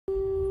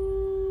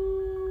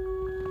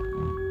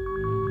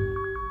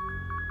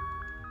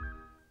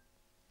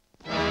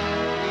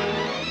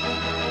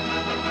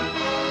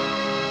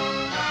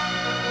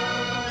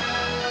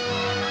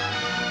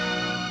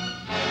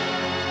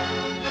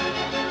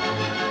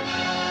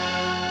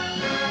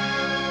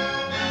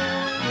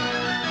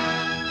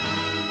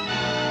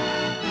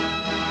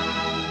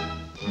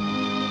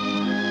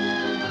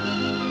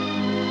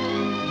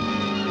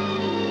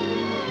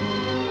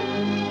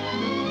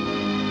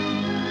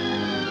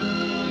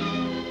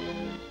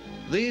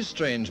These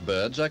strange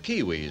birds are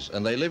Kiwis,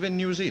 and they live in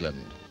New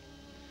Zealand.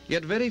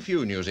 Yet very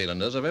few New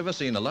Zealanders have ever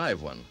seen a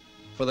live one,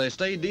 for they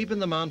stay deep in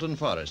the mountain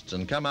forests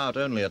and come out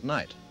only at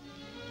night.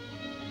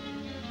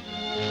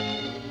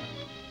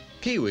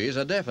 Kiwis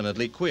are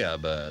definitely queer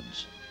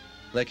birds.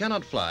 They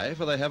cannot fly,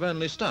 for they have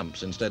only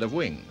stumps instead of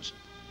wings.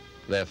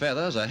 Their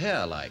feathers are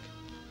hair-like,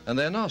 and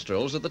their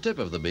nostrils at the tip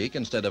of the beak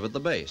instead of at the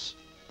base.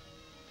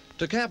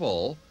 To cap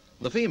all,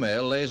 the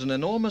female lays an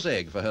enormous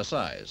egg for her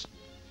size.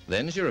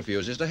 Then she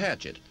refuses to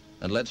hatch it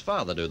and lets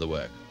father do the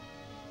work.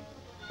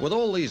 With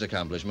all these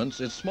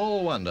accomplishments, it's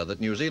small wonder that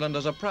New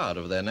Zealanders are proud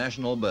of their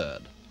national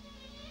bird.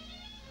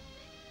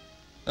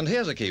 And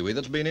here's a Kiwi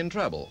that's been in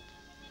trouble.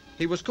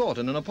 He was caught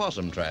in an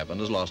opossum trap and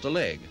has lost a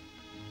leg.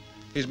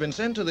 He's been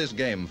sent to this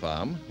game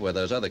farm, where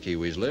those other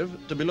Kiwis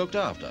live, to be looked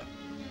after.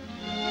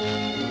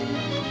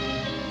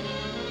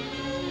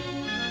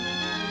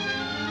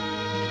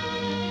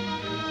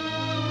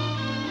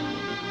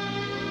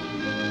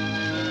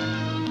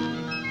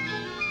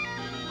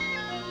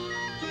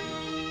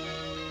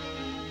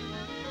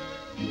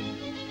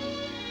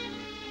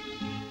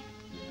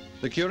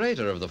 The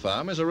curator of the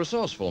farm is a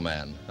resourceful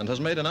man and has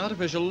made an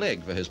artificial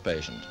leg for his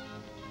patient.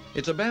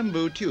 It's a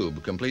bamboo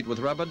tube complete with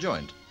rubber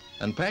joint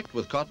and packed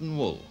with cotton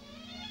wool.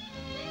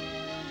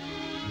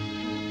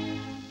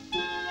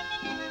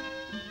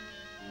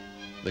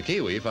 The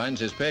Kiwi finds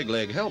his peg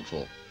leg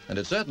helpful, and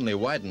it certainly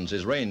widens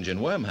his range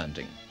in worm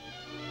hunting.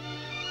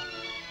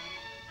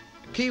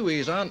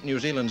 Kiwis aren't New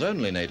Zealand's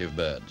only native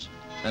birds,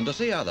 and to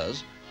see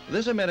others,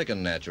 this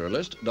American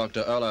naturalist,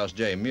 Dr. Olaus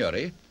J.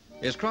 Muri,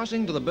 is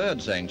crossing to the bird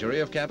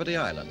sanctuary of Kapiti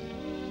Island.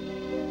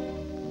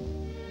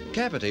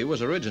 Kapiti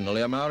was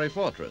originally a Maori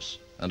fortress,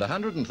 and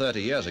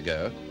 130 years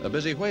ago, a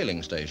busy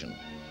whaling station.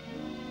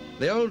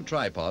 The old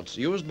tripods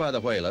used by the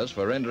whalers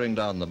for rendering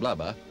down the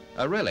blubber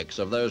are relics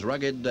of those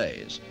rugged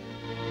days.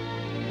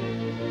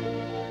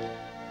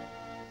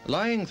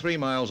 Lying 3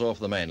 miles off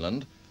the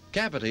mainland,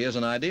 Kapiti is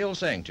an ideal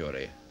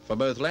sanctuary, for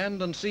both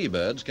land and sea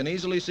birds can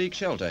easily seek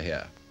shelter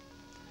here.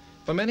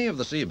 For many of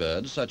the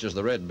seabirds, such as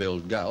the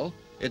red-billed gull,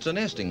 it's a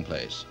nesting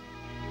place.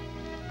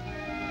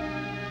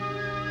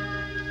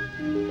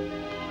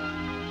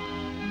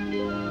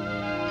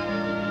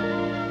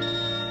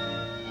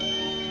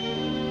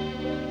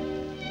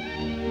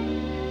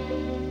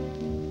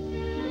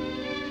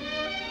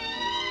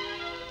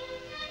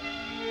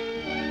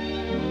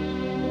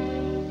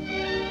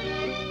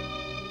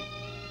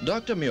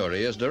 Dr.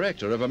 Muri is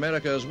director of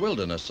America's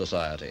Wilderness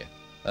Society,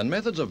 and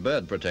methods of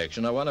bird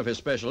protection are one of his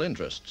special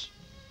interests.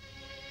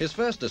 His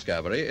first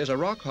discovery is a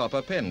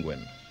rockhopper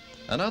penguin,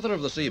 another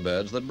of the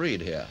seabirds that breed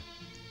here.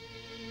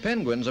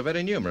 Penguins are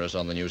very numerous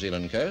on the New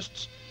Zealand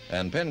coasts,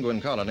 and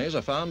penguin colonies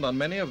are found on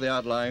many of the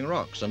outlying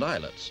rocks and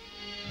islets.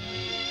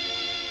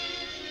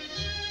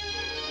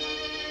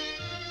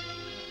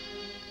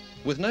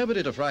 With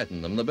nobody to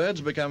frighten them, the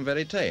birds become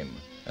very tame,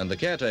 and the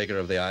caretaker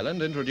of the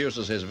island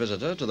introduces his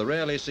visitor to the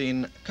rarely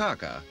seen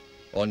Kaka,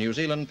 or New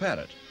Zealand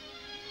parrot.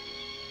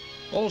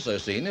 Also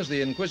seen is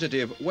the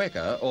inquisitive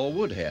Weka, or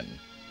woodhen,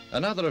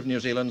 another of New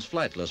Zealand's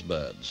flightless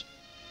birds.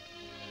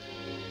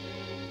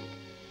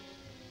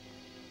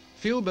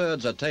 Few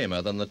birds are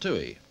tamer than the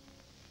tui.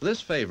 This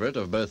favourite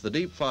of both the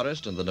deep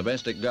forest and the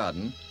domestic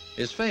garden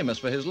is famous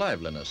for his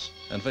liveliness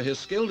and for his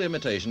skilled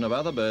imitation of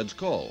other birds'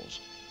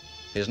 calls.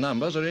 His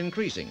numbers are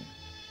increasing,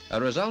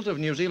 a result of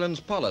New Zealand's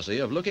policy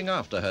of looking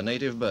after her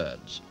native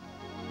birds.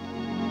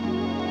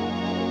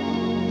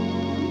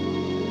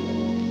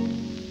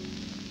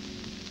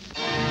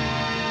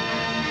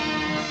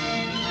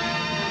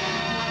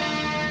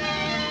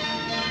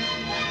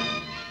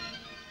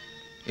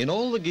 In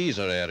all the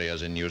geyser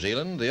areas in New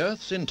Zealand, the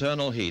Earth's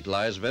internal heat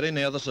lies very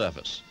near the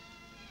surface.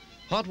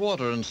 Hot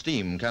water and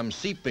steam come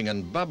seeping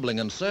and bubbling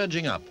and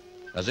surging up,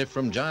 as if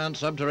from giant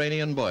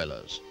subterranean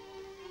boilers.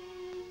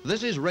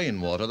 This is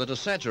rainwater that has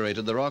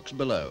saturated the rocks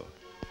below.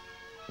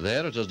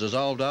 There it has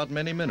dissolved out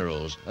many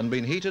minerals and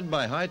been heated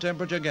by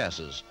high-temperature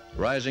gases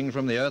rising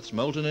from the Earth's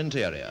molten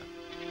interior.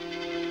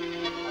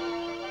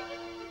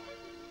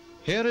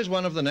 Here is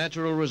one of the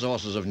natural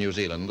resources of New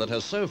Zealand that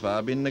has so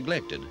far been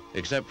neglected,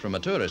 except from a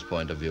tourist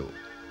point of view.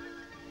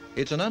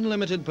 It's an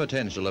unlimited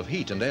potential of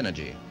heat and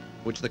energy,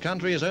 which the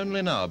country is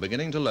only now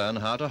beginning to learn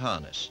how to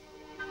harness.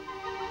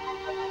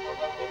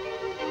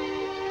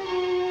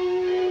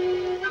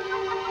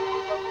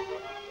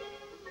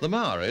 The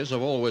Maoris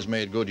have always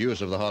made good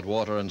use of the hot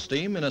water and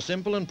steam in a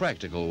simple and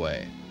practical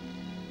way.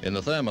 In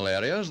the thermal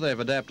areas, they've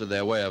adapted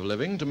their way of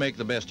living to make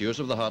the best use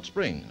of the hot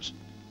springs.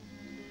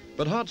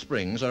 But hot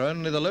springs are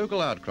only the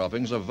local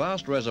outcroppings of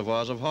vast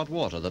reservoirs of hot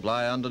water that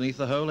lie underneath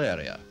the whole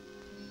area,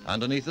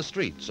 underneath the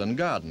streets and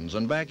gardens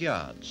and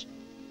backyards.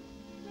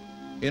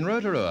 In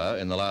Rotorua,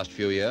 in the last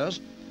few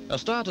years, a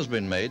start has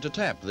been made to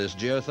tap this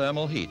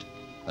geothermal heat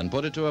and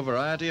put it to a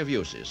variety of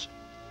uses.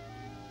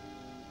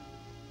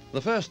 The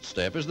first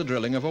step is the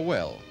drilling of a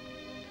well.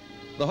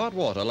 The hot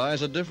water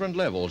lies at different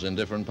levels in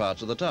different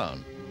parts of the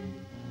town.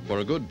 For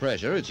a good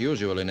pressure, it's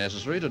usually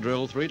necessary to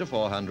drill 300 to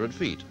 400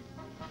 feet.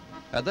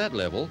 At that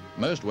level,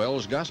 most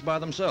wells gush by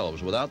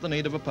themselves without the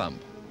need of a pump.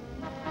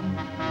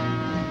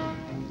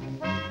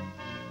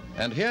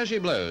 And here she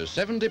blows,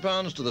 70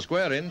 pounds to the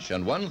square inch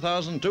and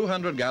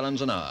 1,200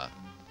 gallons an hour.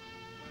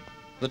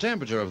 The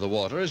temperature of the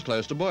water is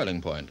close to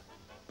boiling point,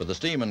 but the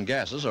steam and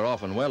gases are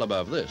often well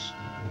above this.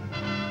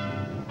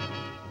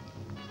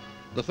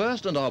 The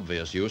first and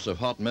obvious use of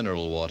hot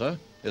mineral water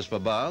is for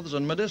baths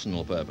and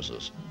medicinal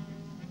purposes.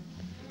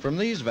 From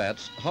these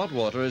vats, hot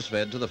water is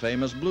fed to the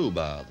famous blue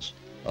baths,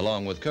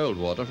 along with cold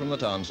water from the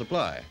town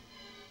supply.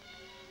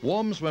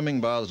 Warm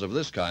swimming baths of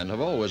this kind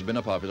have always been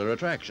a popular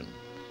attraction.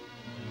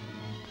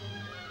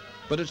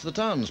 But it's the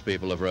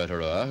townspeople of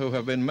Rotorua who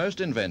have been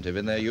most inventive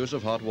in their use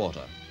of hot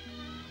water.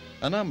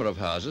 A number of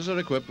houses are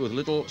equipped with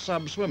little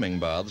sub-swimming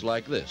baths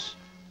like this.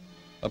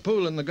 A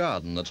pool in the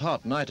garden that's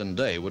hot night and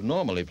day would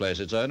normally place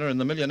its owner in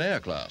the millionaire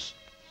class.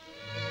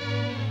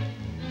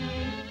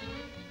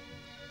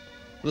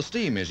 The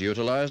steam is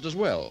utilized as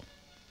well.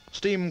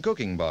 Steam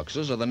cooking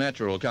boxes are the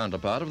natural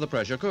counterpart of the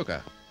pressure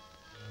cooker.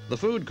 The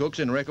food cooks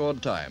in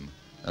record time,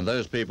 and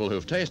those people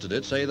who've tasted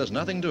it say there's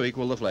nothing to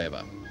equal the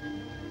flavor.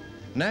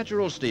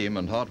 Natural steam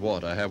and hot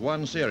water have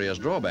one serious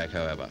drawback,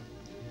 however: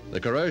 the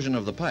corrosion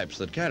of the pipes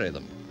that carry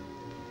them.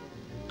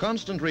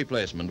 Constant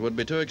replacement would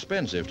be too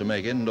expensive to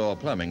make indoor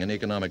plumbing an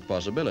economic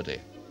possibility.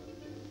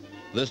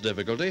 This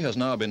difficulty has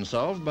now been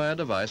solved by a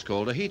device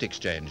called a heat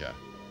exchanger.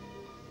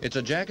 It's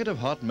a jacket of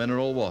hot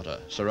mineral water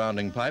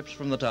surrounding pipes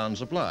from the town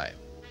supply.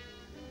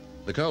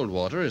 The cold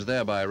water is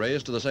thereby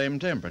raised to the same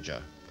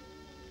temperature.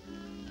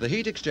 The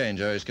heat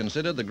exchanger is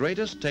considered the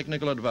greatest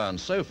technical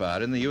advance so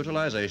far in the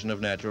utilization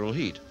of natural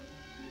heat.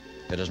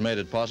 It has made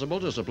it possible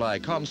to supply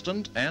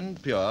constant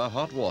and pure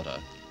hot water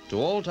to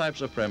all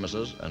types of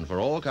premises and for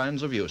all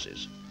kinds of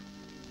uses.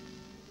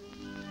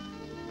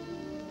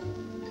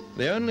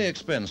 The only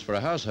expense for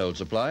a household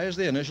supply is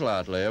the initial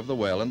outlay of the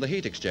well and the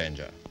heat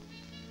exchanger.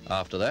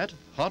 After that,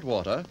 hot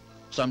water,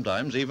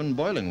 sometimes even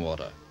boiling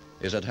water,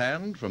 is at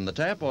hand from the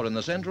tap or in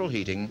the central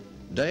heating,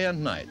 day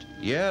and night,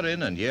 year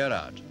in and year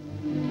out.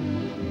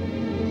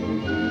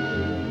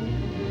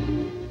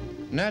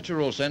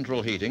 Natural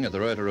central heating at the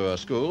Rotorua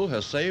school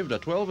has saved a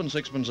 12 and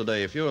sixpence a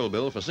day fuel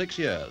bill for 6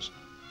 years,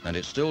 and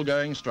it's still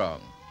going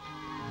strong.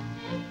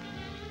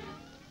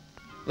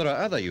 There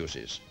are other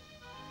uses.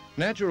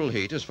 Natural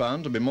heat is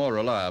found to be more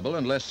reliable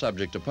and less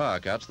subject to power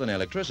cuts than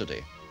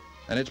electricity,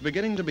 and it's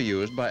beginning to be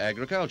used by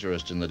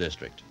agriculturists in the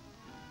district.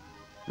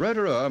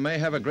 Rotorua may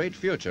have a great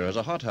future as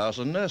a hothouse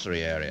and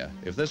nursery area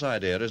if this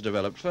idea is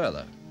developed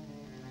further.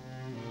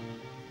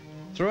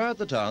 Throughout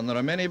the town there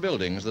are many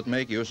buildings that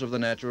make use of the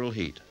natural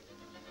heat.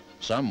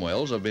 Some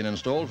wells have been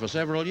installed for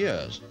several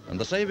years, and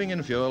the saving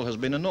in fuel has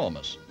been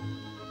enormous.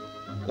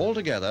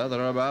 Altogether,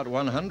 there are about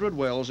 100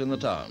 wells in the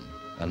town,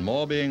 and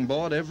more being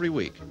bored every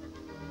week.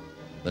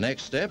 The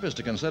next step is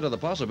to consider the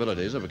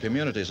possibilities of a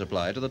community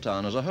supply to the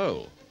town as a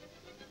whole.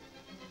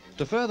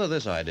 To further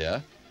this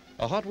idea,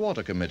 a hot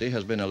water committee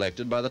has been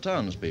elected by the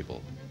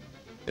townspeople.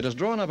 It has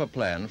drawn up a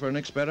plan for an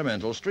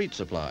experimental street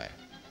supply.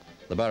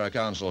 The Borough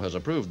Council has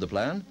approved the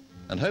plan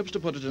and hopes to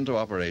put it into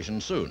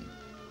operation soon.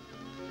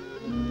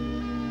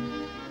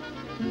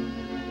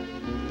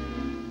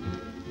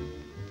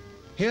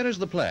 Here is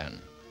the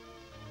plan.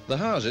 The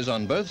houses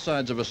on both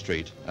sides of a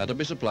street are to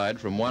be supplied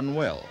from one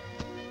well.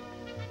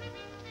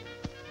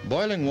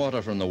 Boiling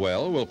water from the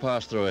well will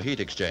pass through a heat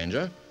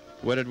exchanger,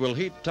 where it will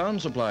heat town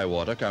supply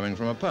water coming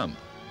from a pump.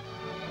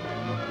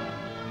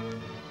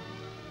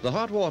 The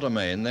hot water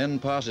main then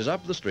passes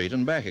up the street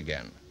and back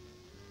again.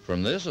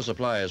 From this, a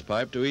supply is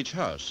piped to each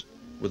house,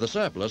 with the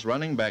surplus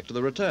running back to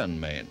the return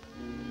main.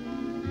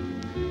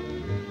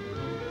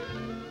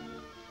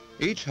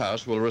 Each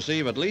house will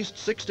receive at least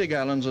 60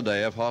 gallons a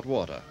day of hot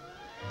water,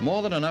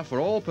 more than enough for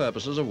all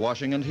purposes of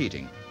washing and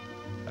heating.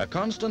 A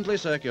constantly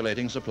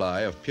circulating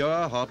supply of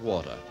pure hot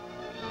water.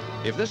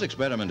 If this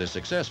experiment is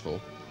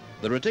successful,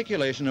 the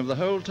reticulation of the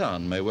whole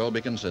town may well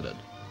be considered.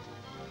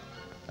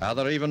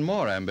 Other even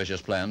more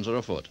ambitious plans are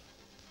afoot.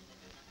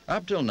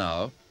 Up till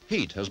now,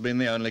 heat has been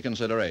the only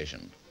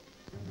consideration.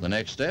 The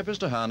next step is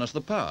to harness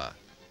the power.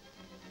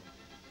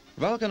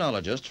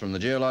 Volcanologists from the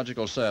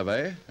Geological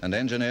Survey and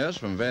engineers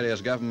from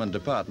various government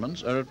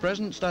departments are at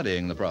present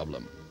studying the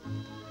problem.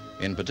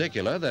 In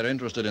particular, they're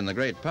interested in the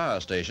great power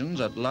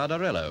stations at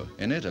Ladarello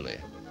in Italy.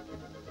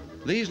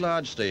 These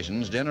large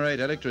stations generate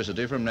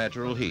electricity from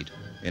natural heat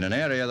in an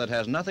area that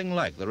has nothing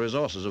like the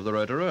resources of the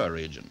Rotorua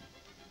region.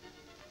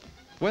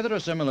 Whether a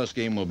similar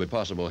scheme will be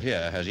possible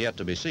here has yet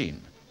to be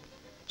seen.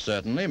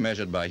 Certainly,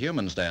 measured by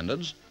human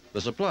standards,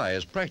 the supply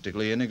is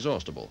practically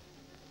inexhaustible.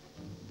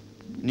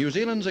 New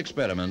Zealand's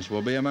experiments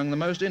will be among the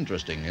most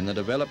interesting in the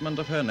development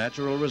of her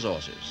natural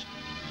resources.